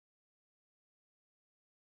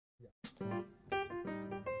It's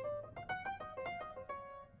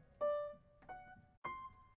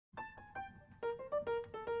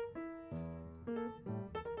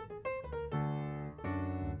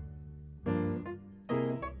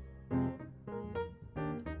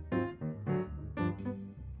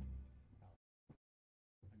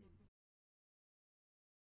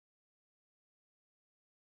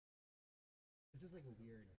just like a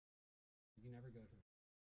weird. You never go to.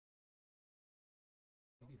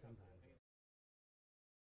 Maybe sometimes.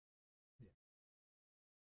 Yeah.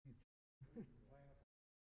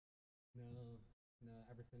 No.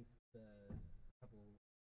 Ever since the couple,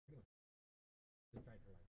 pretty much, just tried to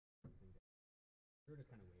like. We were just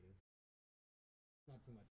kind of waiting. Not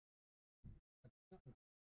too much.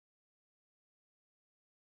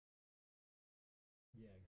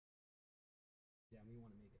 Yeah. Yeah, and we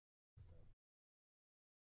want to make it. So.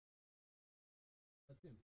 That's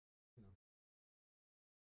soon. You know.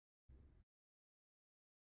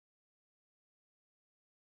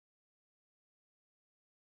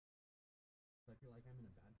 So I feel like I'm in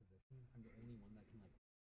a bad position. I'm the only one that can like.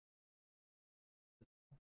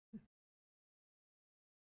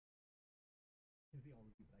 I can see all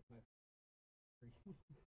the people like my. Yeah.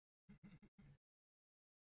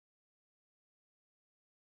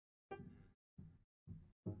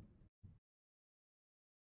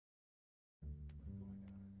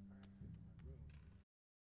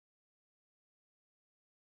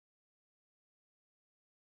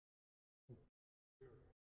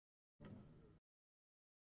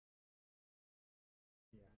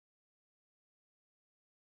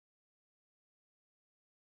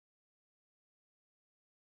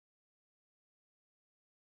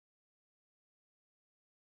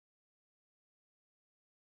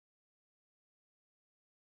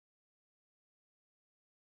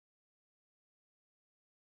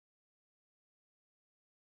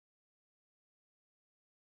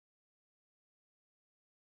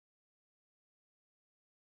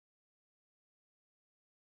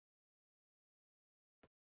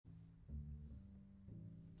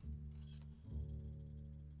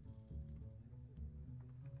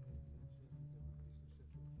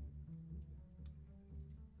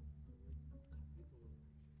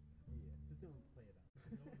 Just don't play it up.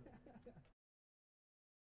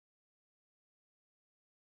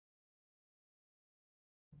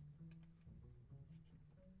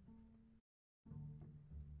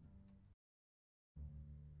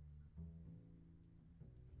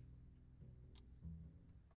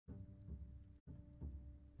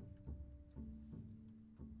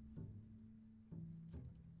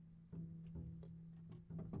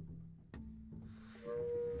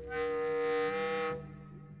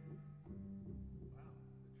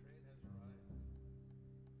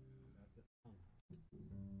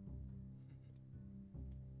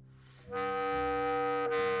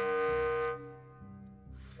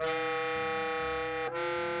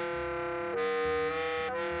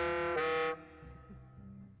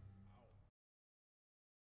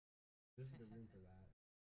 This is the room for that.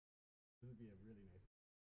 This would be a really nice.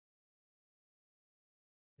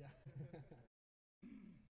 Yeah.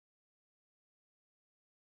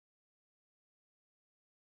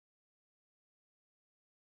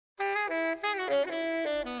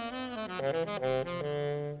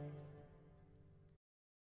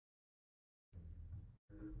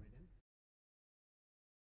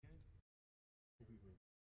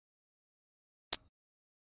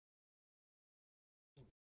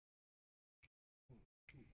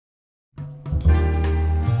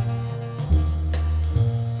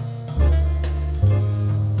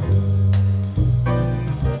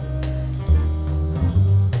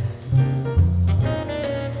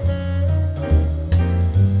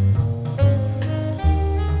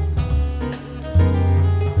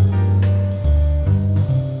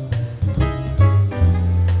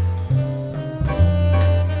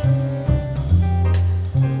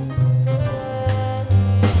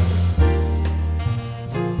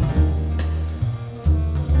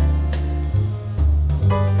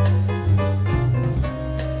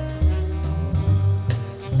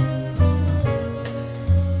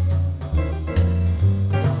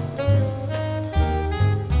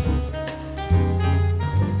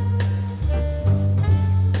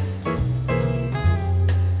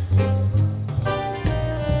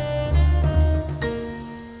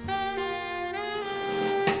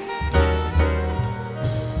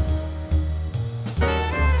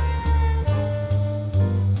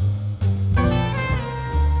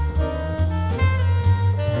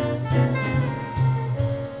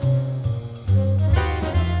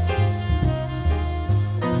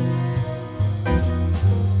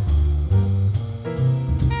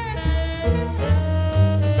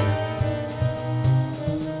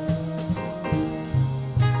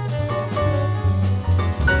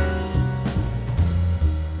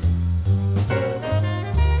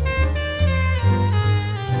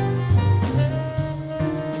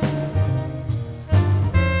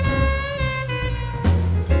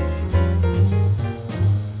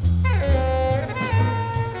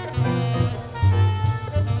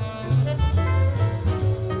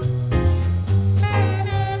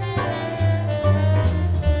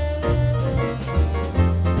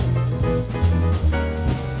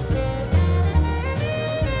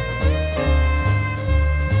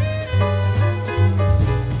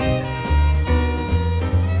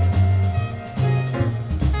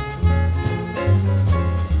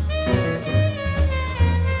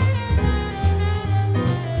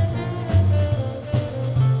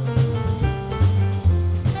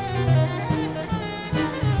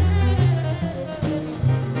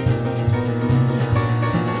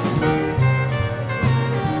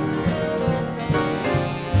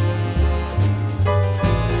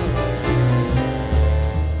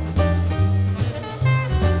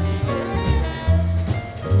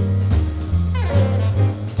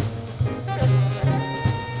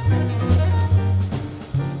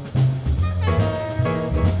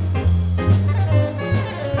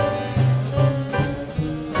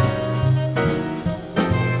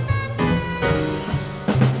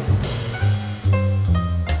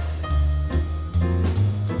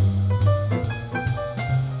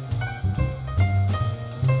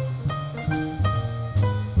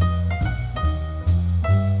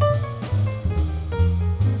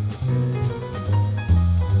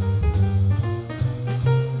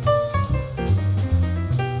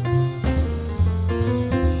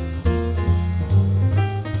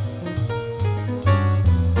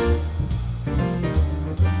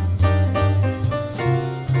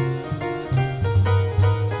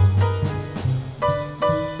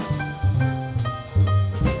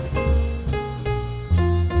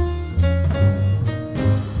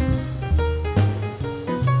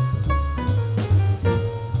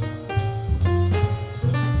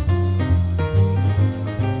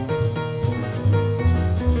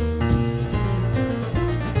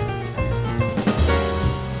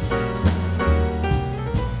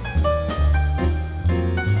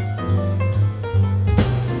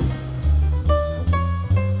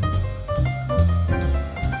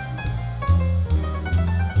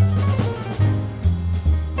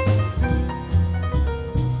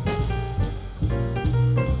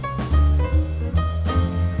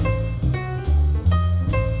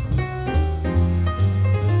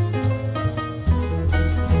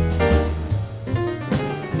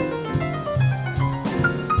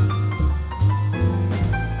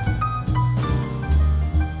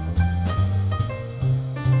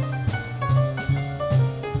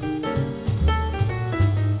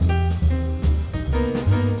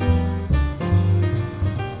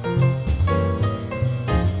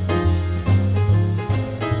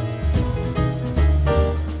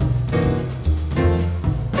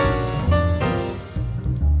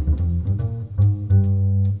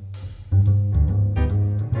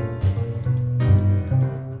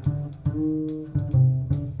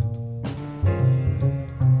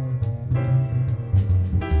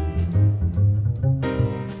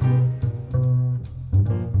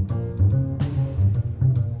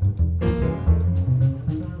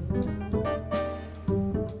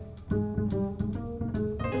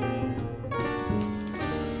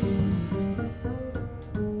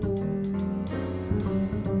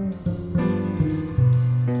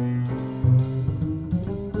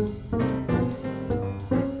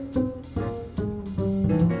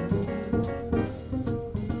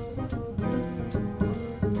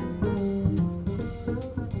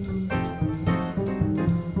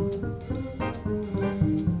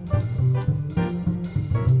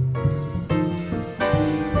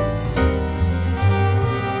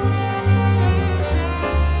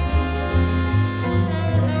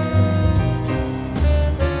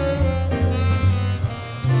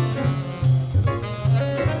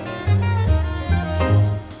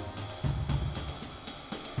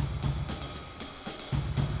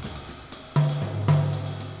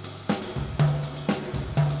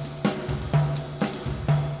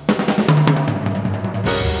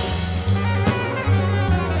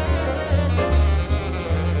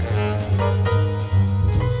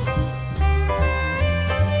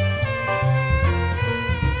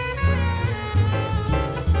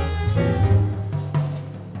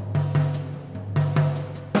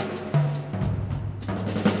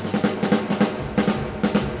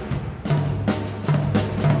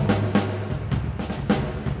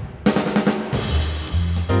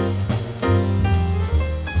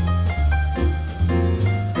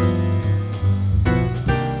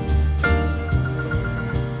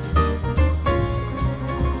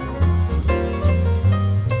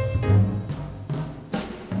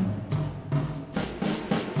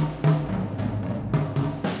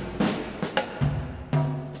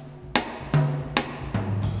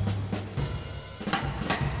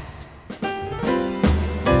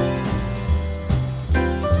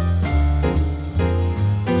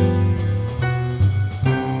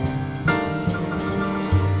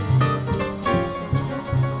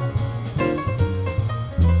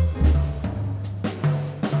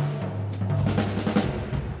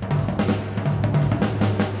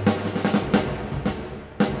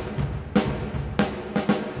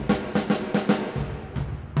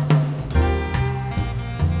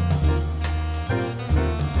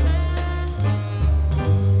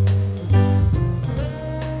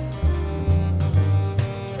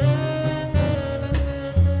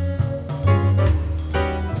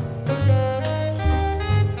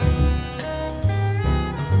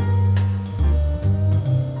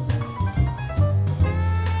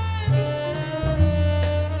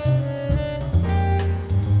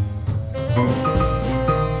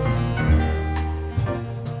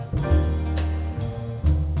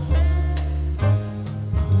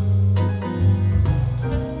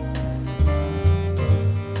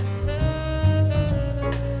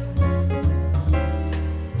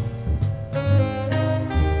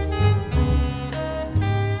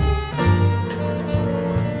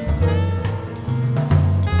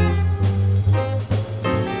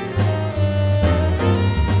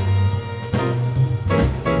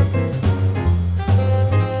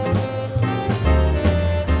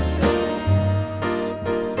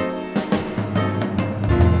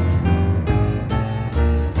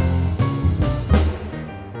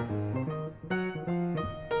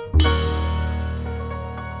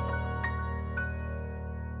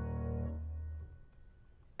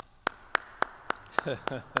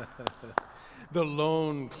 The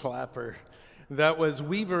lone clapper. That was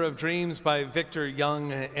Weaver of Dreams by Victor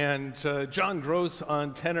Young, and John Gross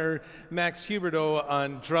on tenor, Max Huberto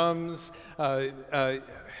on drums,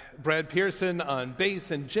 Brad Pearson on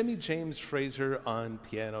bass, and Jimi James Fraser on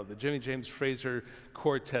piano, the Jimi James Fraser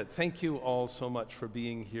Quartet. Thank you all so much for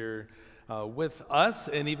being here with us,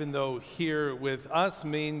 and even though here with us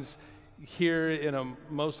means here in a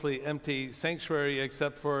mostly empty sanctuary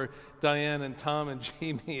except for Diane and Tom and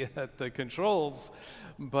Jimi at the controls,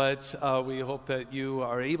 but we hope that you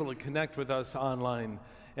are able to connect with us online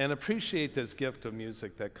and appreciate this gift of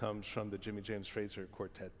music that comes from the Jimi James Fraser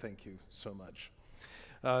Quartet. Thank you so much.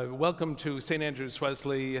 Welcome to St.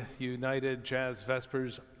 Andrews-Wesley United Jazz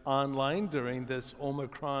Vespers online during this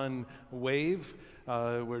Omicron wave.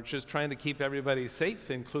 We're just trying to keep everybody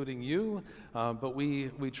safe, including you, but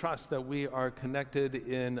we trust that we are connected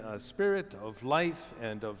in a spirit of life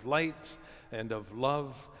and of light and of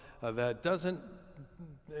love that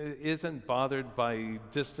isn't bothered by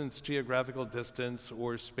distance, geographical distance,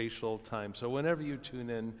 or spatial time. So whenever you tune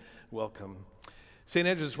in, welcome. St.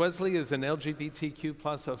 Andrews-Wesley is an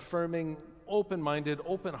LGBTQ+ affirming, open-minded,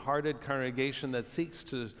 open-hearted congregation that seeks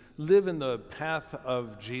to live in the path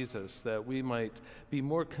of Jesus, that we might be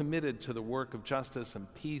more committed to the work of justice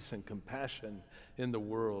and peace and compassion in the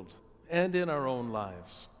world and in our own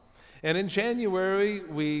lives. And in January,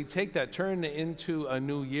 we take that turn into a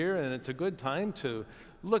new year, and it's a good time to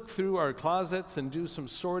look through our closets and do some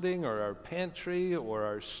sorting, or our pantry or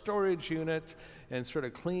our storage unit, and sort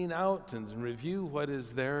of clean out and review what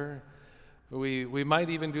is there. We might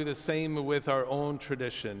even do the same with our own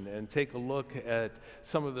tradition and take a look at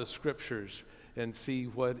some of the scriptures and see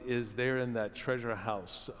what is there in that treasure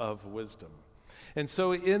house of wisdom. And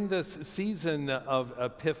so in this season of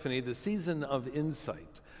Epiphany, the season of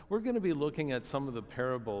insight, we're going to be looking at some of the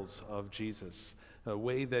parables of Jesus, a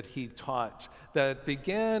way that he taught that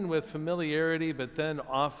began with familiarity but then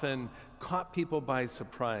often caught people by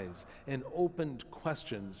surprise and opened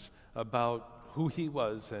questions about who he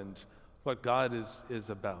was and what God is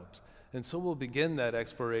about. And so we'll begin that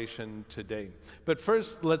exploration today. But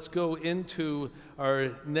first, let's go into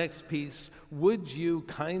our next piece, Would You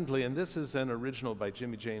Kindly? And this is an original by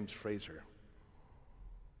Jimi James Fraser.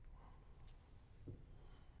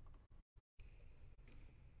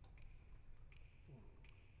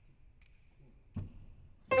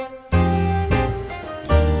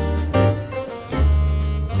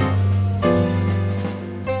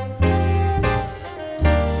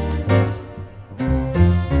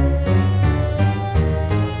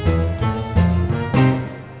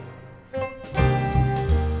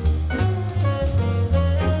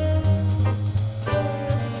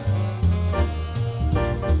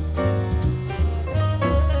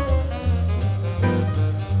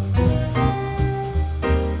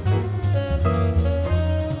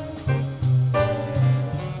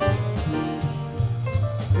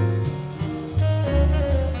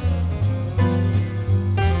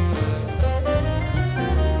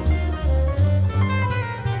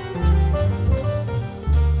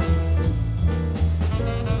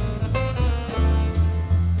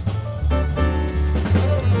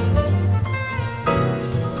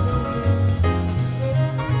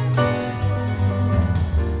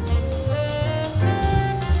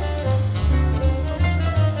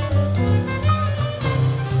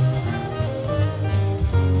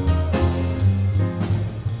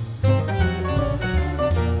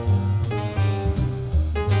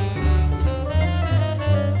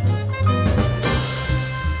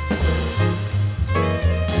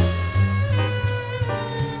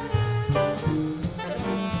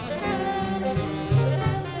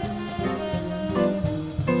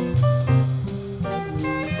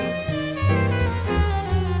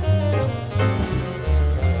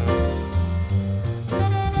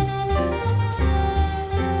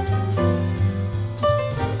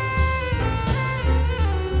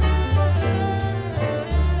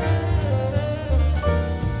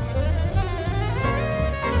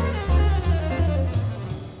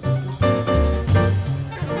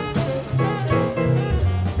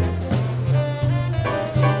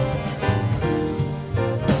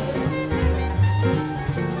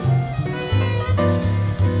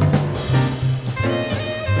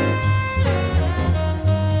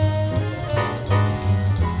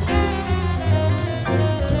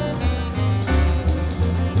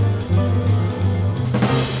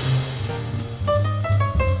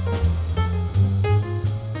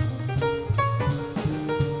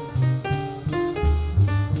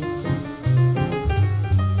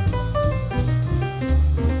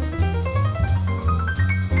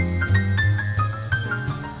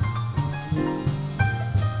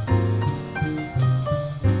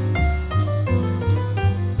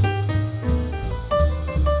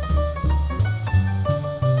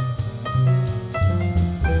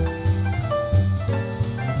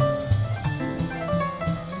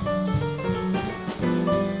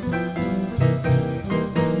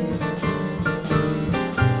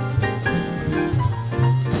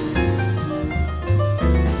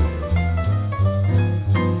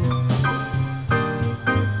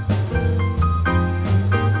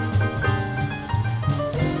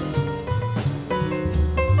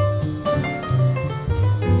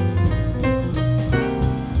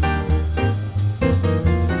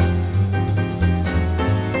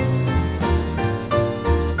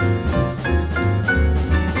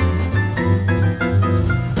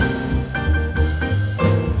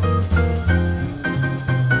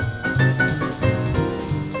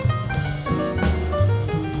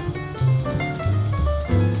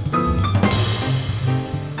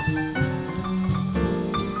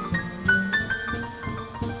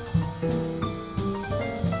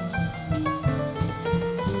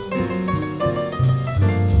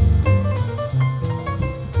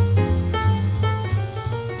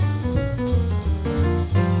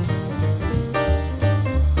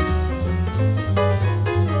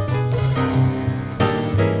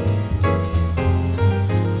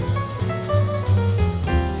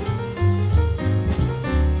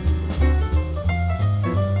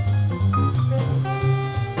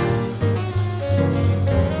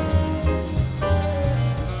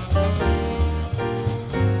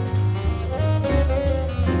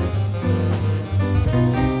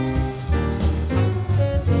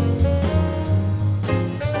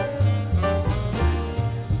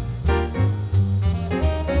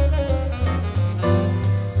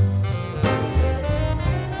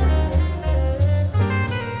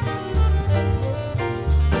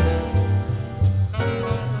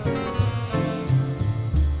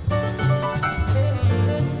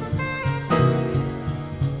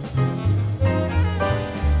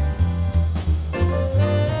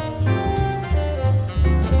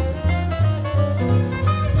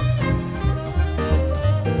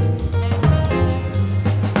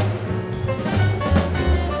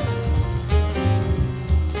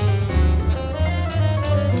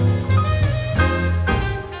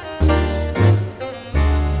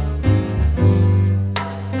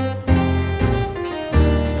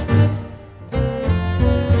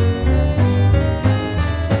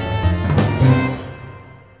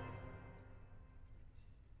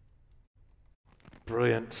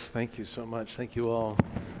 great. Thank you so much. Thank you all.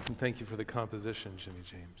 And thank you for the composition, Jimmy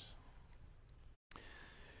James.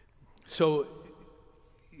 So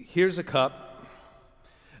here's a cup.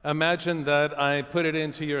 Imagine that I put it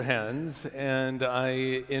into your hands and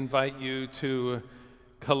I invite you to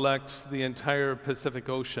collect the entire Pacific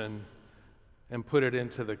Ocean and put it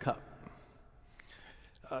into the cup.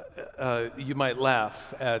 You might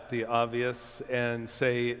laugh at the obvious and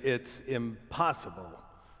say it's impossible,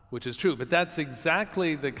 which is true, but that's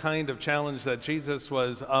exactly the kind of challenge that Jesus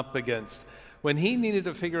was up against when he needed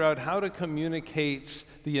to figure out how to communicate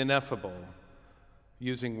the ineffable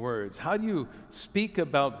using words. How do you speak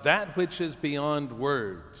about that which is beyond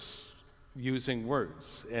words using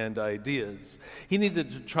words and ideas? He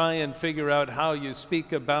needed to try and figure out how you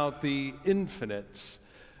speak about the infinite,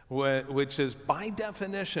 which is by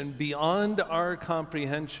definition beyond our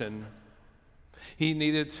comprehension. He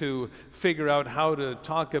needed to figure out how to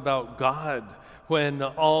talk about God when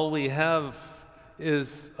all we have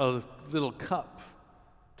is a little cup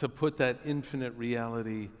to put that infinite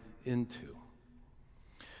reality into.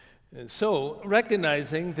 And so,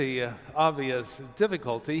 recognizing the obvious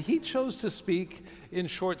difficulty, he chose to speak in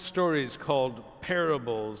short stories called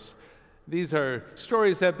parables. These are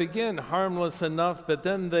stories that begin harmless enough, but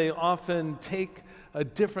then they often take a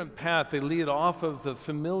different path. They lead off of the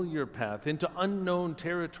familiar path into unknown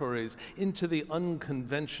territories, into the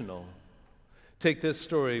unconventional. Take this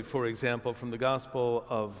story, for example, from the Gospel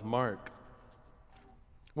of Mark.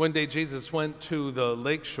 One day Jesus went to the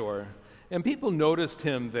lakeshore, and people noticed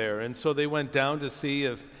him there, and so they went down to see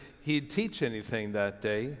if he'd teach anything that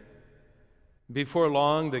day. Before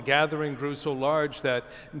long, the gathering grew so large that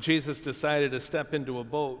Jesus decided to step into a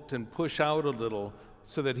boat and push out a little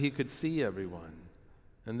so that he could see everyone.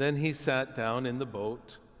 And then he sat down in the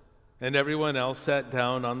boat, and everyone else sat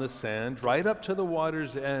down on the sand right up to the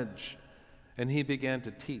water's edge, and he began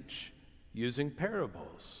to teach using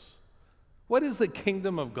parables. What is the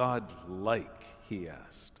kingdom of God like? He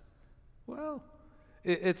asked. Well,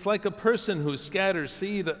 it's like a person who scatters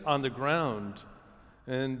seed on the ground,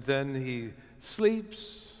 and then he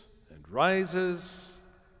sleeps and rises,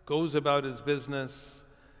 goes about his business,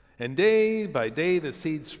 and day by day the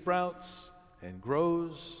seed sprouts and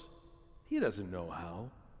grows. He doesn't know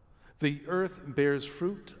how. The earth bears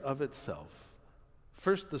fruit of itself.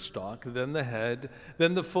 First the stalk, then the head,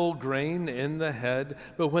 then the full grain in the head.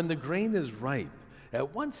 But when the grain is ripe,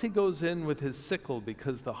 at once he goes in with his sickle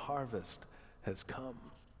because the harvest has come.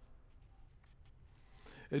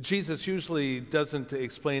 Jesus usually doesn't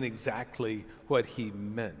explain exactly what he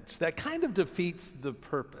meant. That kind of defeats the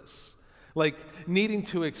purpose, like needing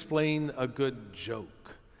to explain a good joke.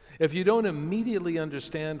 If you don't immediately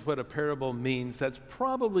understand what a parable means, that's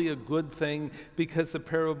probably a good thing because the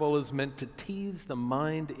parable is meant to tease the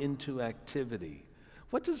mind into activity.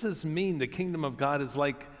 What does this mean? The kingdom of God is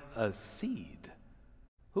like a seed.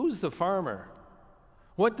 Who's the farmer?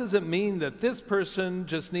 What does it mean that this person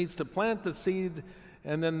just needs to plant the seed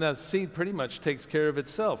and then the seed pretty much takes care of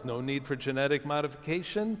itself? No need for genetic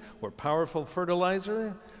modification or powerful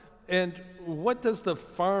fertilizer. And what does the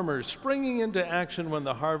farmer springing into action when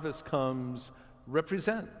the harvest comes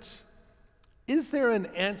represent? Is there an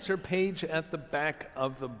answer page at the back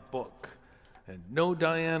of the book? And no,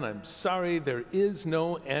 Diane, I'm sorry, there is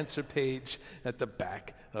no answer page at the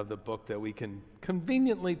back of the book that we can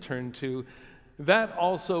conveniently turn to. That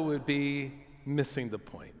also would be missing the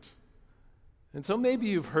point. And so maybe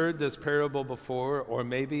you've heard this parable before, or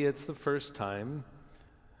maybe it's the first time.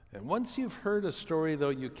 And once you've heard a story, though,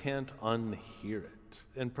 you can't unhear it.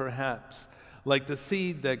 And perhaps, like the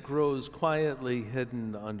seed that grows quietly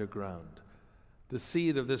hidden underground, the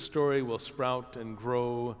seed of this story will sprout and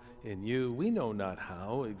grow in you. We know not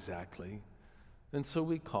how exactly, and so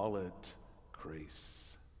we call it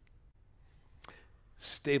grace.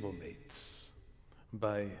 Stablemates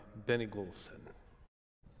by Benny Goulson.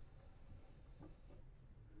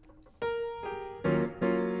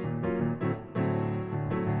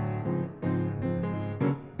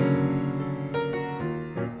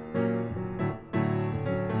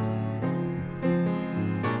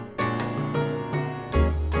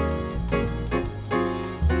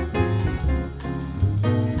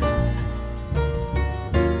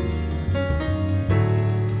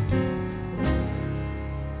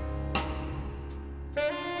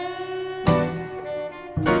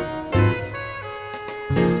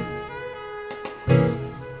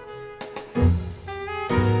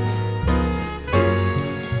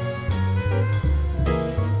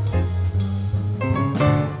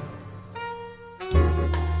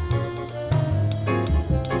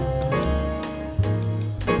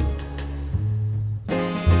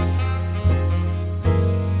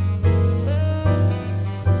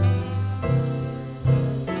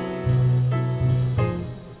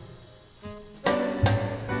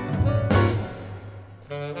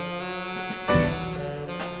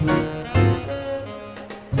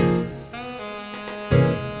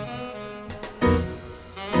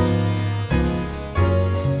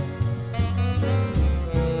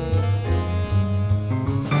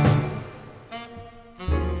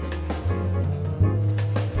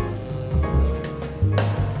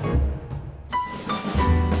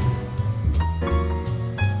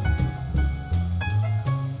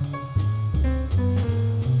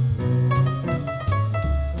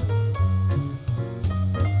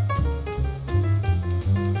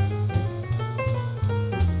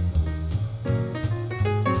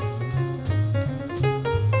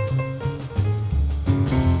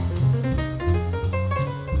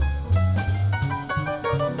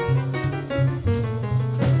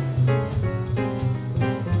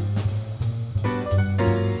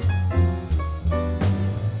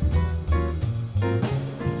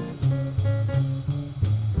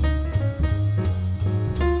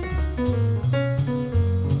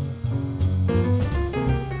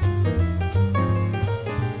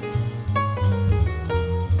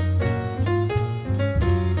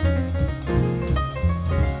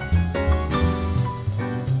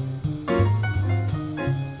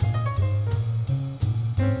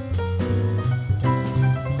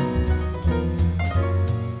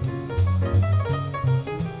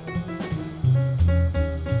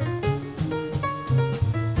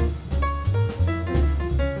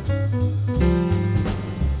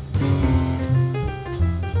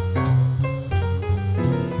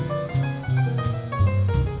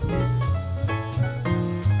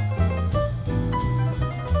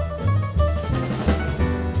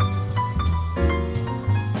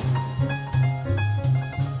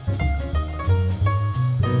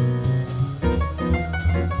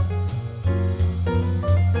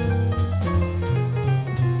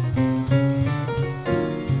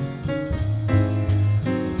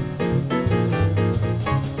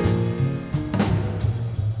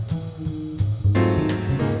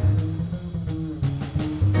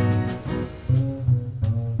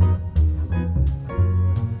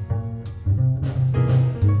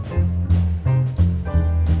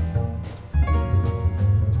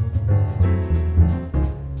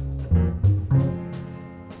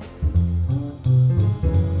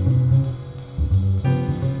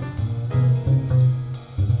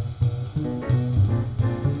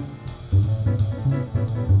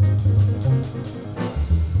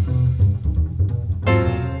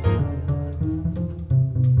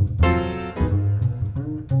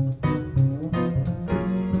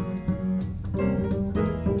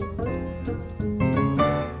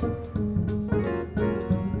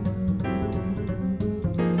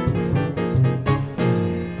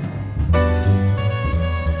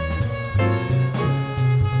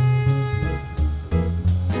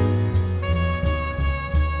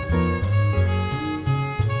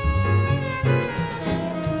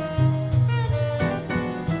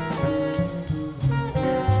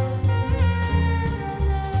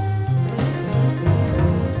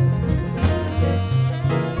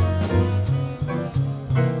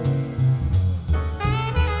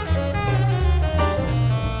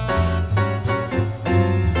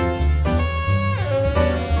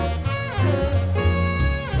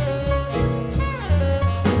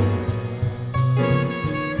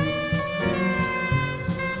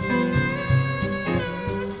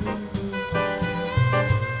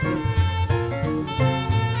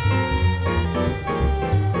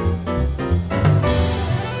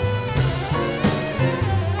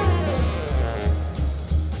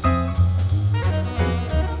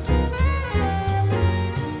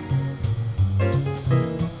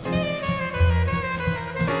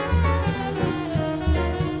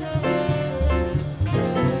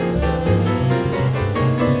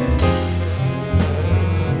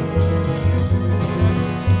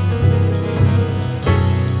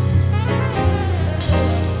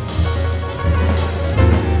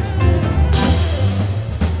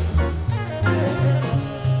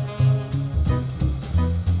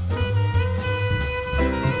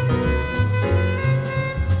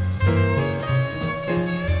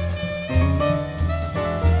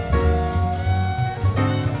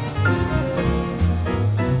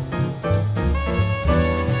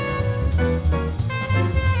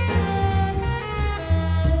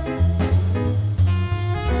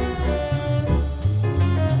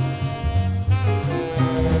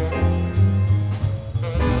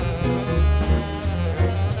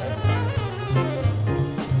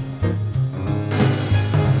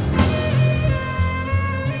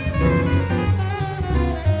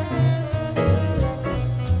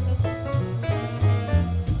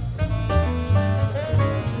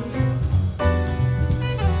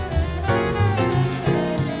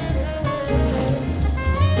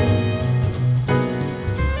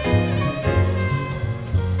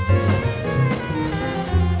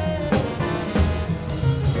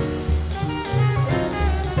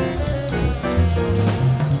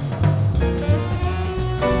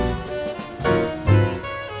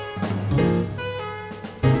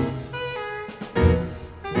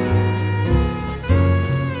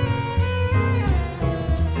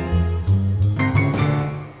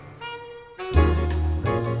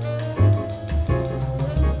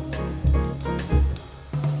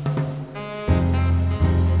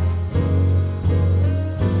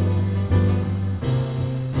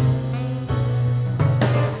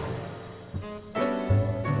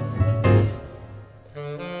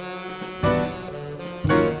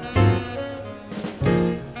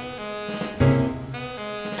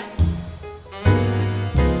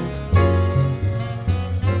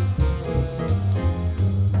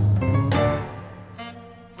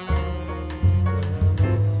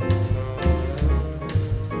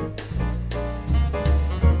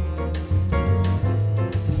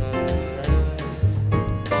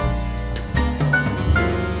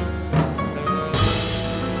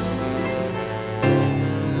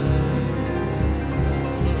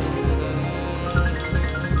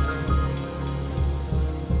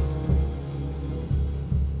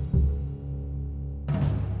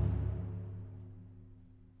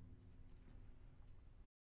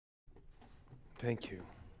 Thank you.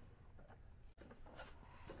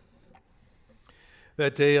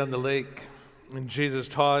 That day on the lake, and Jesus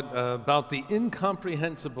taught about the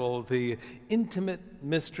incomprehensible, the intimate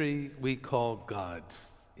mystery we call God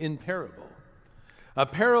in parable. A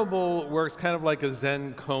parable works kind of like a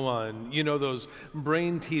Zen koan. You know, those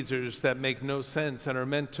brain teasers that make no sense and are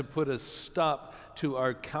meant to put a stop to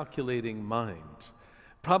our calculating mind.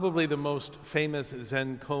 Probably the most famous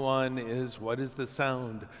Zen koan is, "What is the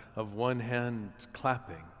sound of one hand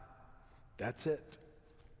clapping?" That's it.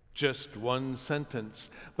 Just one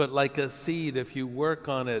sentence, but like a seed, if you work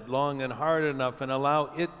on it long and hard enough and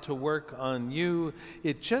allow it to work on you,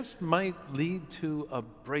 it just might lead to a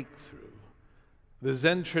breakthrough. The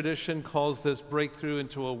Zen tradition calls this breakthrough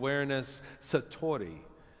into awareness satori.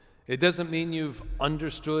 It doesn't mean you've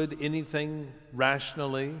understood anything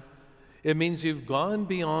rationally. It means you've gone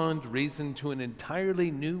beyond reason to an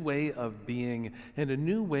entirely new way of being and a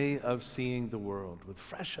new way of seeing the world with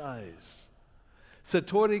fresh eyes.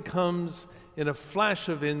 Satori comes in a flash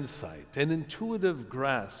of insight, an intuitive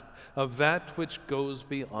grasp of that which goes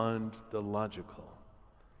beyond the logical.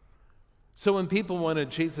 So when people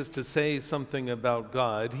wanted Jesus to say something about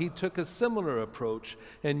God, he took a similar approach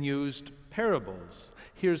and used parables.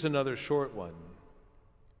 Here's another short one.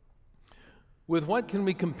 "With what can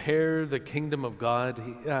we compare the kingdom of God?"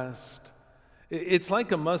 he asked. "It's like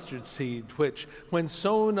a mustard seed, which, when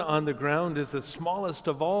sown on the ground, is the smallest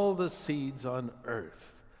of all the seeds on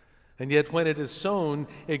earth. And yet when it is sown,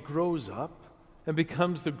 it grows up and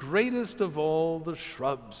becomes the greatest of all the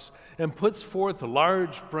shrubs and puts forth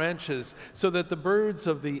large branches so that the birds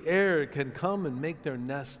of the air can come and make their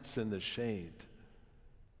nests in the shade."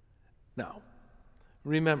 Now,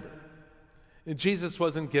 remember, Jesus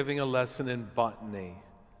wasn't giving a lesson in botany.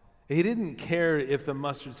 He didn't care if the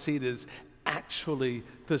mustard seed is actually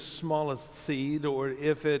the smallest seed or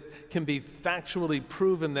if it can be factually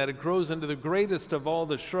proven that it grows into the greatest of all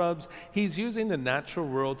the shrubs. He's using the natural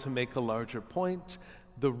world to make a larger point.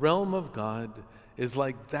 The realm of God is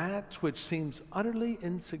like that which seems utterly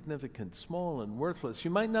insignificant, small and worthless.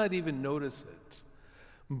 You might not even notice it,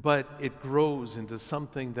 but it grows into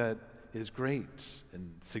something that is great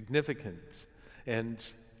and significant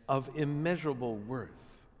and of immeasurable worth.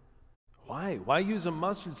 Why? Why use a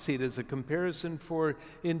mustard seed as a comparison for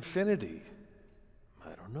infinity?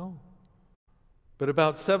 I don't know. But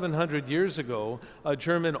about 700 years ago, a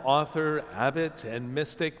German author, abbot, and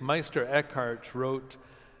mystic, Meister Eckhart, wrote,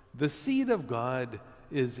 "The seed of God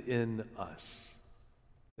is in us.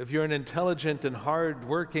 If you're an intelligent and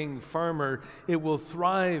hard-working farmer, it will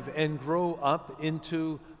thrive and grow up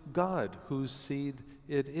into God, whose seed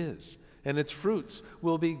it is, and its fruits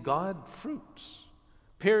will be God fruits.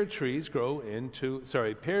 Pear seeds grow into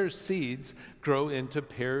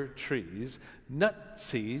pear trees, nut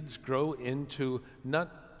seeds grow into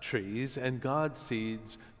nut trees, and God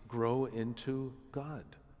seeds grow into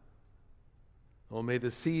God." Oh, may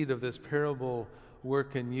the seed of this parable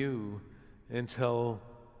work in you until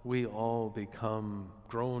we all become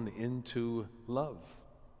grown into love.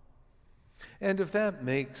 And if that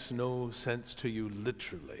makes no sense to you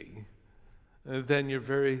literally, then you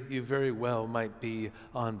very well might be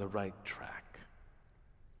on the right track.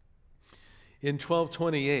 In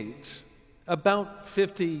 1228, about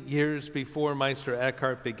 50 years before Meister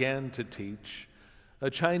Eckhart began to teach,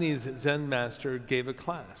 a Chinese Zen master gave a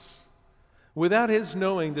class. Without his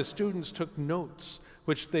knowing, the students took notes,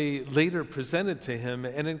 which they later presented to him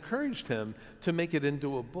and encouraged him to make it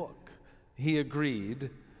into a book. He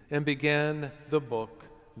agreed and began the book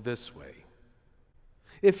this way.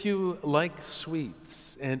 If you like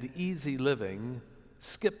sweets and easy living,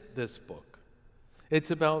 skip this book.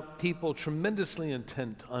 It's about people tremendously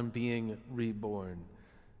intent on being reborn.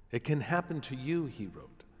 It can happen to you, he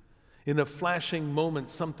wrote. In a flashing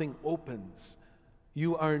moment, something opens.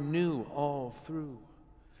 You are new all through.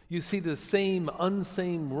 You see the same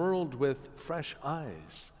unseen world with fresh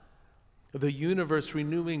eyes. The universe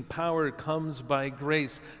renewing power comes by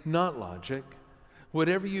grace, not logic.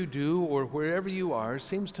 Whatever you do or wherever you are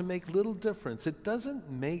seems to make little difference. It doesn't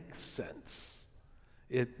make sense.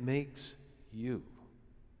 It makes you.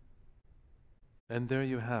 And there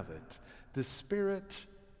you have it, the spirit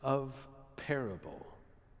of parable.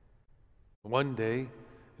 One day,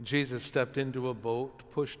 Jesus stepped into a boat,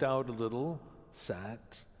 pushed out a little,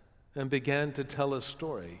 sat, and began to tell a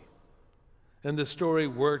story. And the story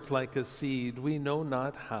worked like a seed. We know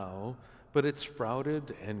not how, but it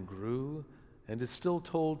sprouted and grew, and is still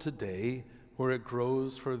told today, where it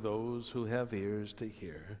grows for those who have ears to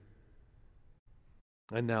hear.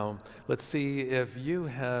 And now, let's see if you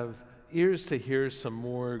have ears to hear some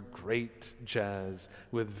more great jazz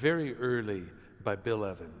with very early by Bill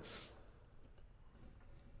Evans.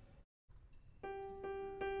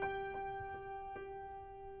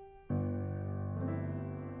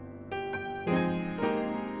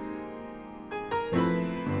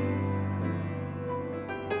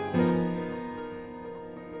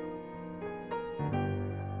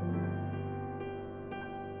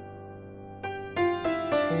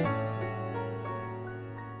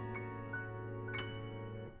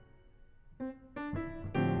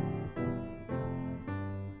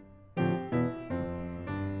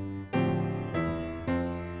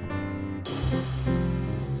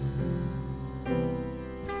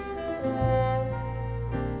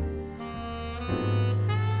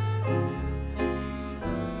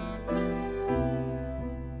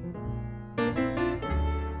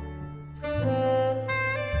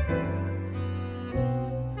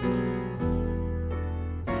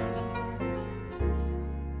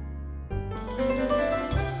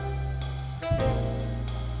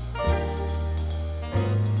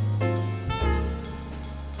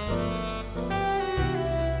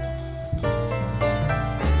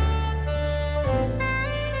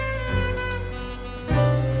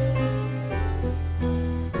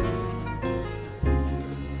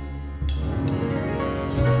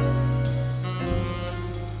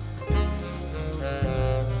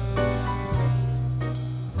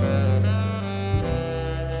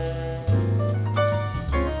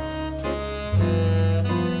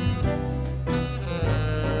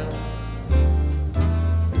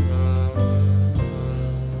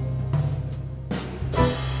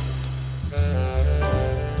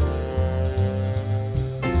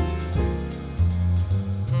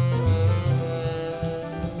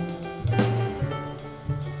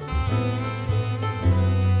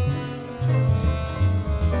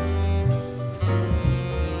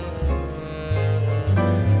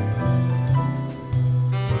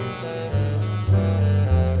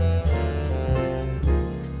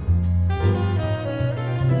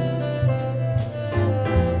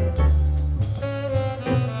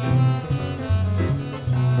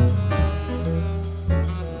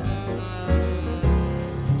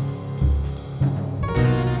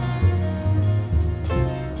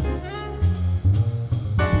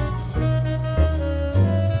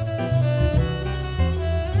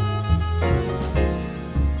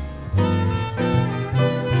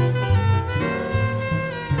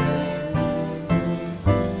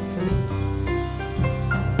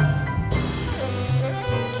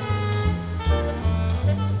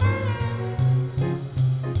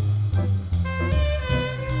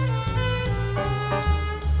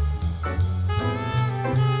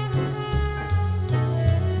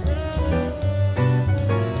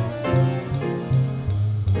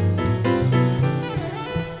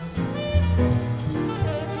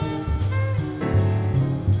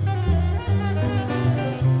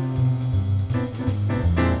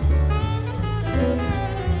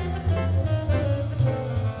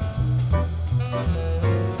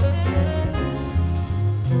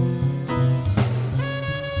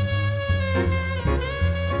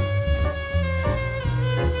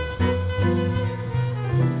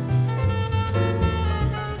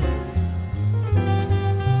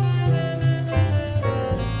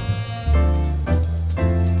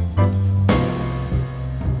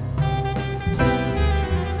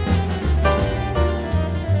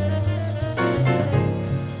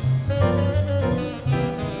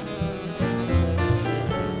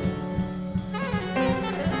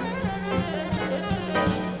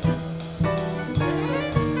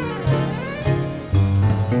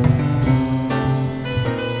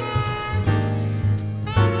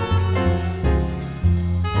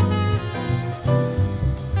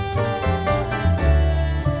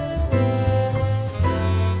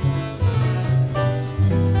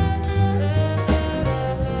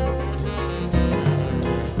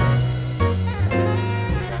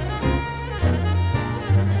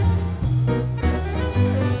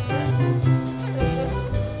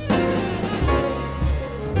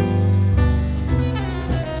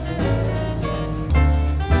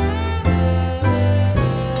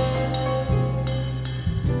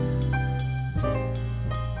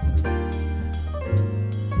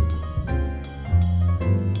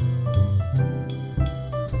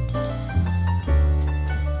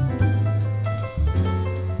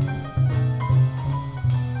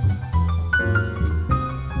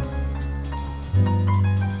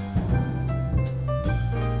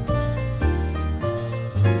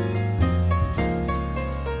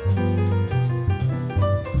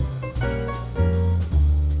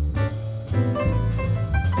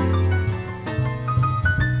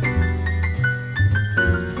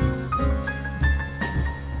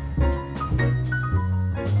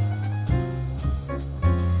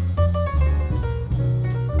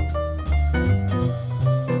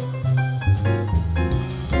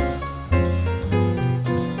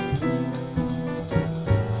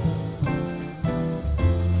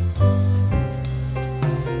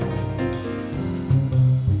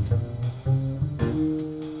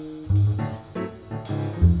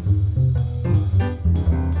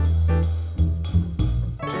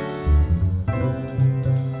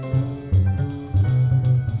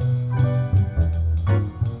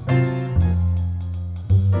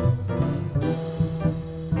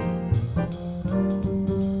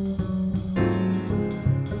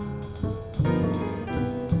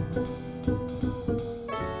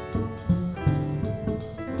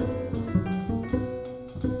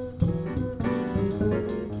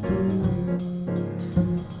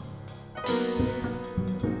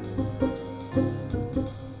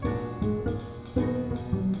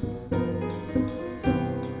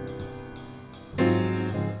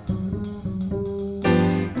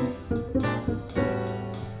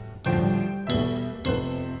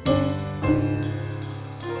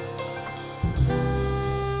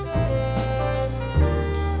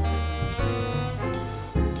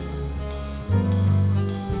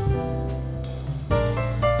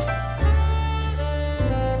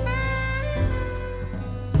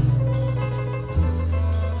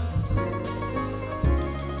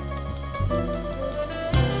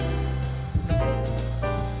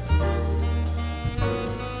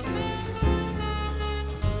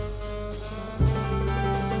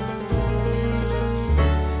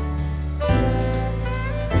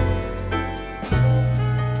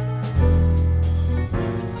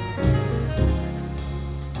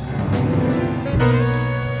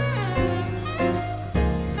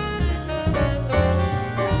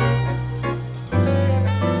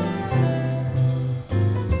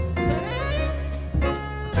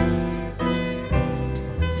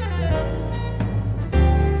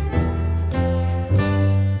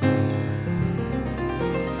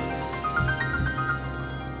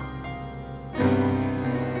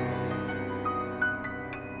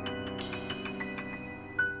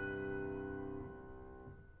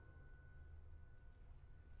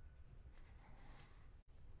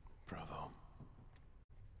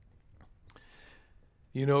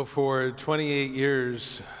 You know, for 28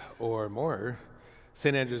 years or more,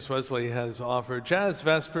 St. Andrews-Wesley has offered Jazz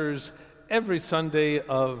Vespers every Sunday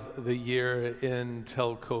of the year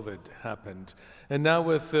until COVID happened. And now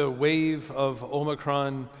with the wave of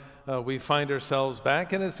Omicron, we find ourselves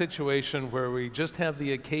back in a situation where we just have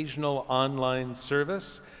the occasional online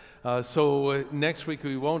service. So next week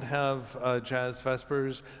we won't have Jazz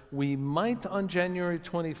Vespers. We might on January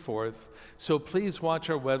 24th. So please watch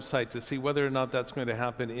our website to see whether or not that's going to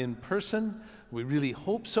happen in person. We really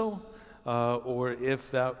hope so. Or if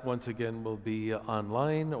that once again will be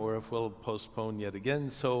online, or if we'll postpone yet again.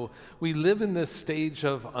 So we live in this stage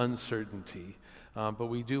of uncertainty. But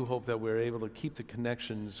we do hope that we're able to keep the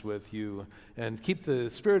connections with you and keep the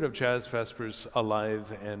spirit of Jazz Vespers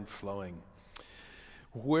alive and flowing.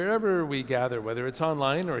 Wherever we gather, whether it's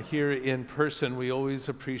online or here in person, we always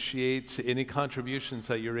appreciate any contributions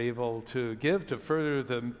that you're able to give to further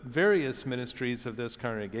the various ministries of this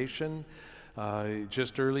congregation.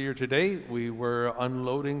 Just earlier today, we were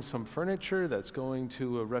unloading some furniture that's going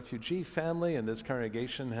to a refugee family, and this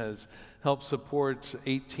congregation has helped support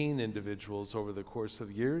 18 individuals over the course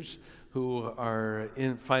of years who are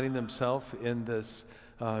finding themselves in this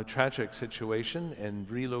tragic situation and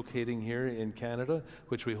relocating here in Canada,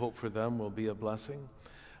 which we hope for them will be a blessing.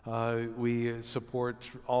 We support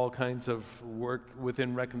all kinds of work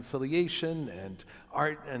within reconciliation and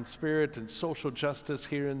art and spirit and social justice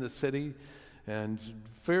here in the city, and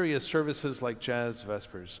various services like Jazz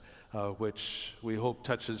Vespers, which we hope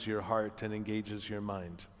touches your heart and engages your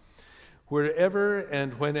mind. Wherever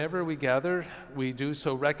and whenever we gather, we do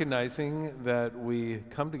so recognizing that we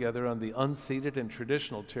come together on the unceded and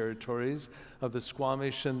traditional territories of the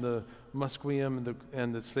Squamish and the Musqueam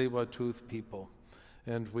and the Tsleil-Waututh people.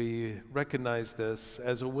 And we recognize this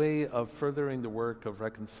as a way of furthering the work of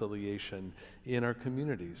reconciliation in our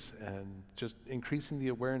communities and just increasing the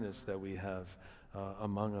awareness that we have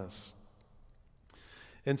among us.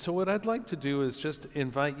 And so what I'd like to do is just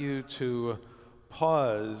invite you to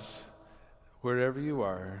pause wherever you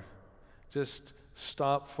are. Just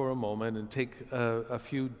stop for a moment and take a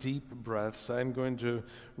few deep breaths. I'm going to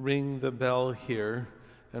ring the bell here,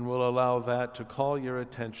 and we'll allow that to call your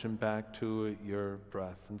attention back to your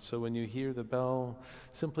breath. And so when you hear the bell,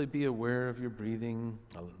 simply be aware of your breathing.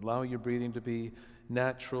 Allow your breathing to be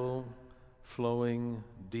natural, flowing,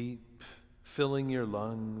 deep, filling your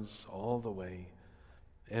lungs all the way,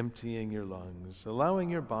 emptying your lungs,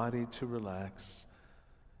 allowing your body to relax,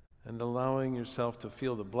 and allowing yourself to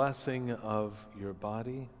feel the blessing of your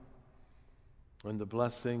body and the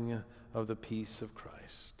blessing of the peace of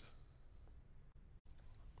Christ.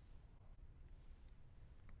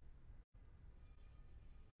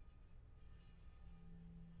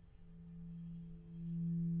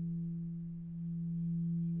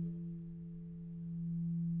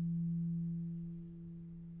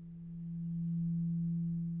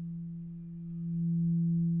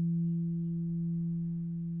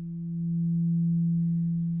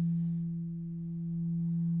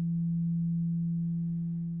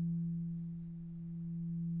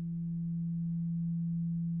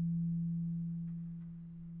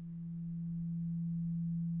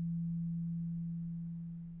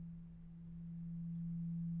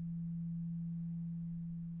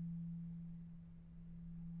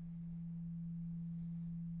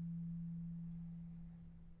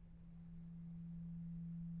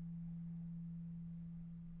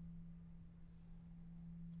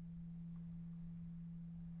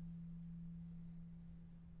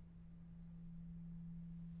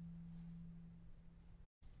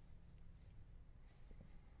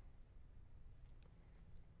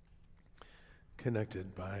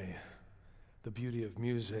 Connected by the beauty of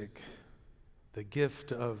music, the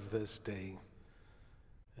gift of this day,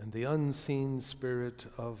 and the unseen spirit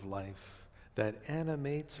of life that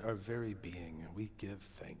animates our very being, we give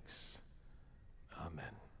thanks.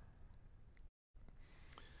 Amen.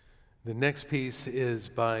 The next piece is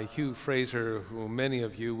by Hugh Fraser, who many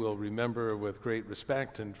of you will remember with great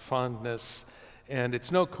respect and fondness. And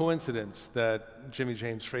it's no coincidence that Jimmy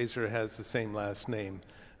James Fraser has the same last name,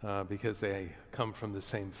 because they come from the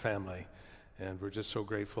same family. And we're just so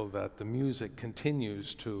grateful that the music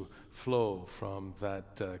continues to flow from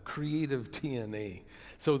that creative DNA.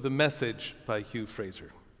 So The Message by Hugh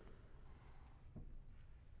Fraser.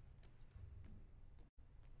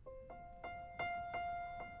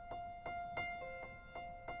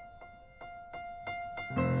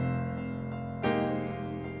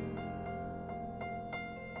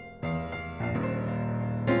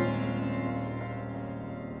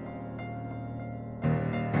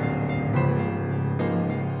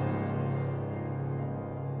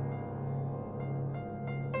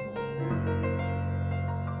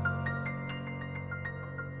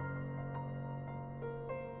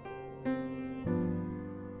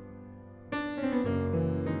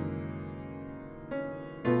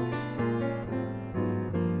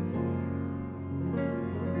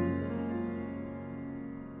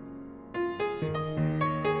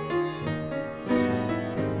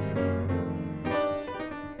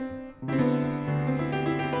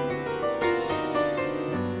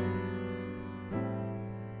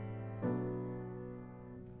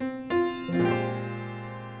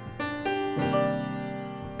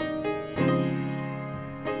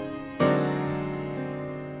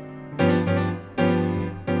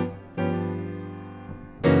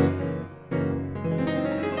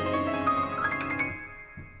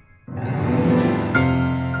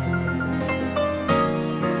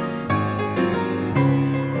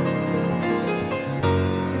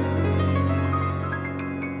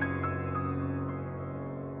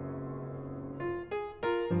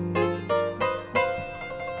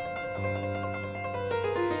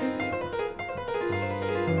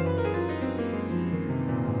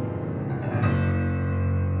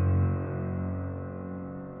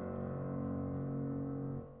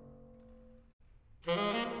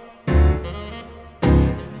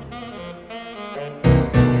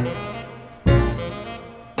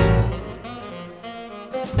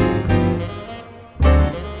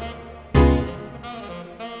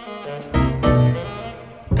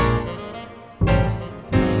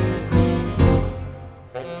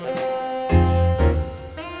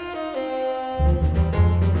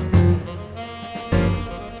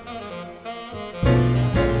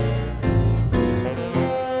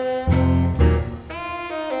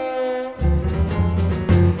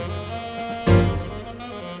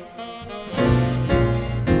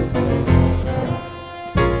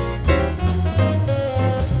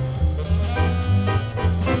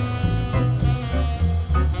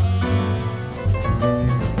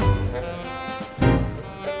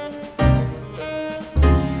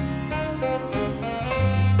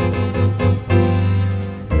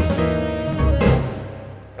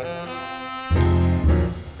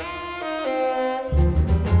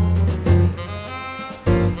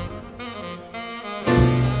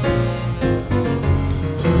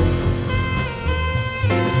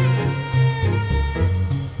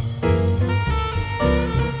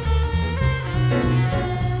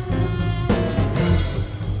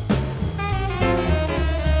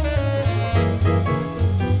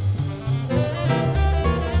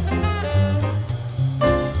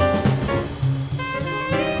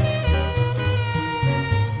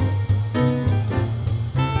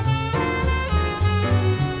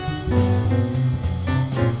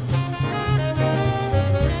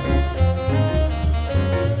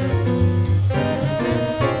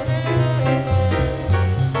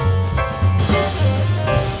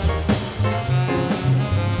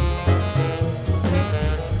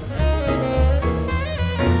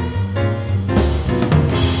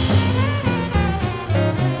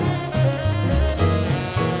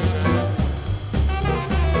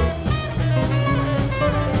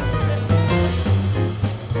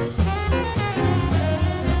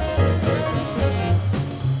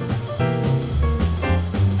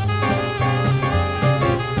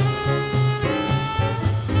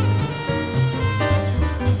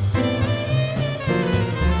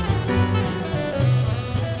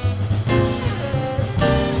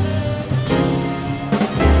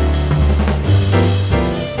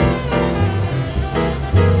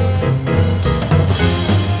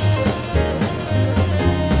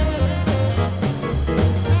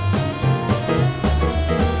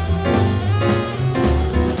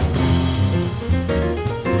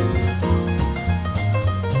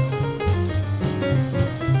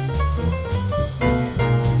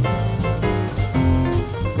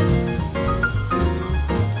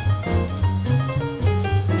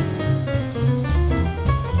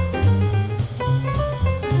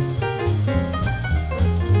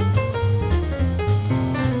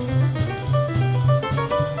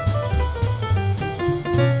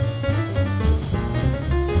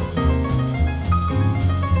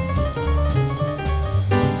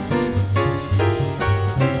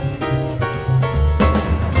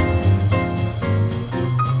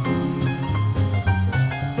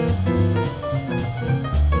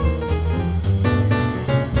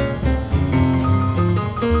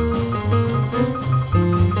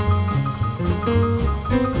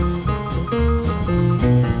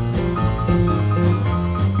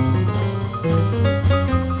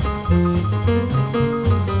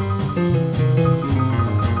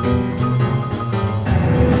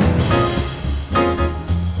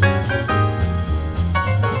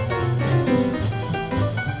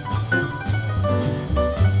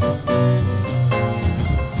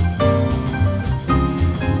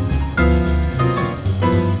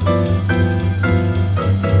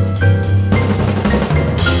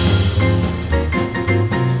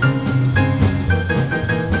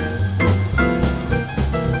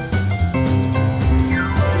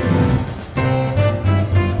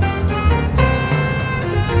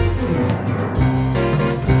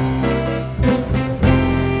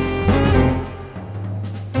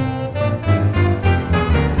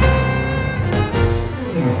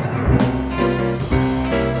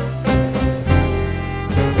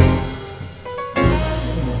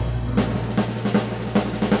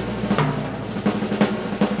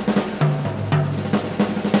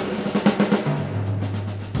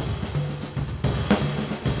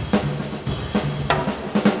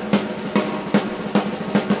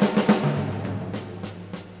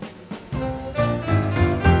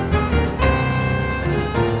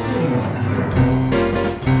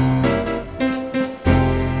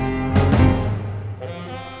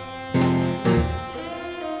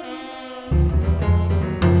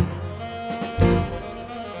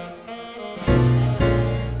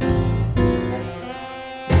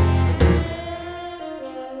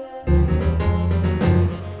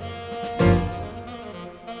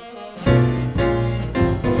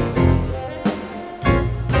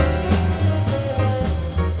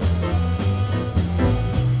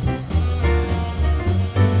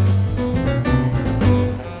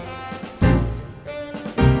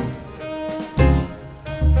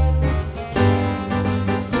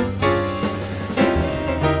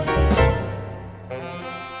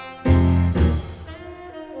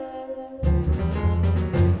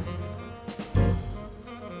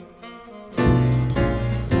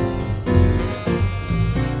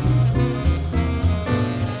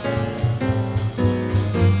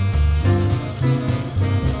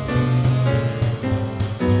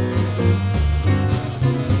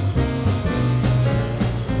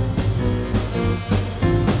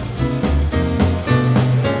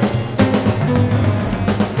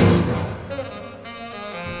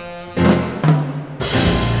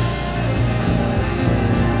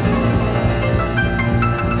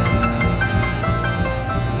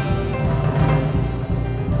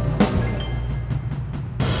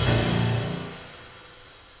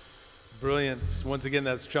 Once again,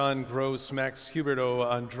 that's John Gross, Max Huberto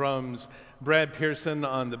on drums, Brad Pearson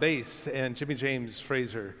on the bass, and Jimmy James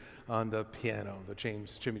Fraser on the piano, the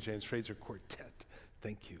Jimmy James Fraser Quartet.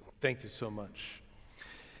 Thank you. Thank you so much.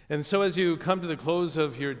 And so as you come to the close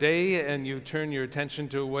of your day and you turn your attention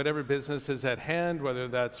to whatever business is at hand, whether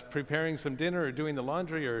that's preparing some dinner or doing the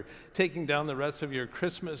laundry or taking down the rest of your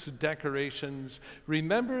Christmas decorations,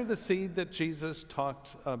 remember the seed that Jesus talked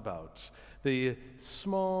about, the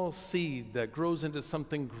small seed that grows into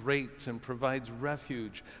something great and provides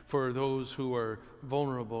refuge for those who are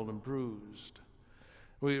vulnerable and bruised.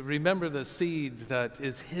 We remember the seed that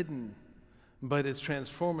is hidden but is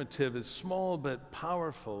transformative, is small but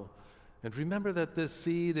powerful. And remember that this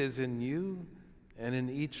seed is in you and in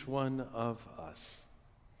each one of us.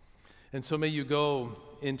 And so may you go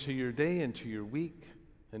into your day, into your week,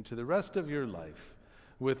 into the rest of your life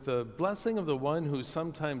with the blessing of the one who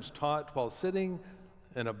sometimes taught while sitting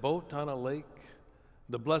in a boat on a lake,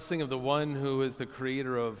 the blessing of the one who is the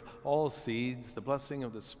creator of all seeds, the blessing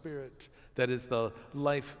of the Spirit that is the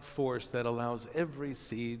life force that allows every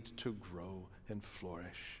seed to grow and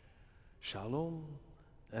flourish. Shalom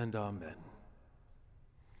and amen.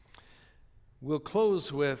 We'll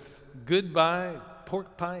close with Goodbye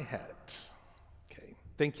Pork Pie Hat. Okay,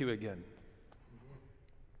 thank you again.